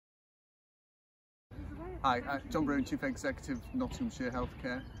Hi, John Brewin, Chief Executive, Nottinghamshire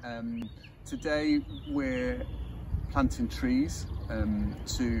Healthcare. Today we're planting trees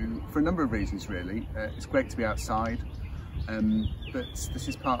for a number of reasons really. It's great to be outside, but this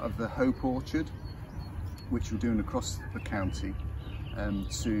is part of the Hope Orchard, which we're doing across the county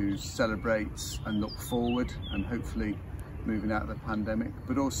to celebrate and look forward and hopefully moving out of the pandemic,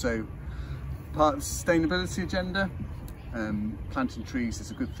 but also part of the sustainability agenda. Planting trees is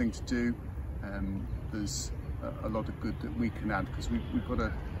a good thing to do. There's a lot of good that we can add because we've got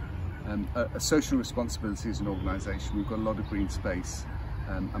a social responsibility as an organisation. We've got a lot of green space,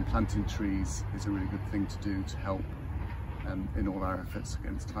 and planting trees is a really good thing to do to help in all our efforts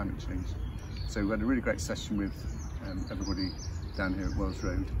against climate change. So we had a really great session with everybody down here at Wells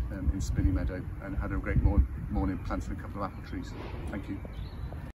Road in Spinney Meadow, and had a great morning planting a couple of apple trees. Thank you.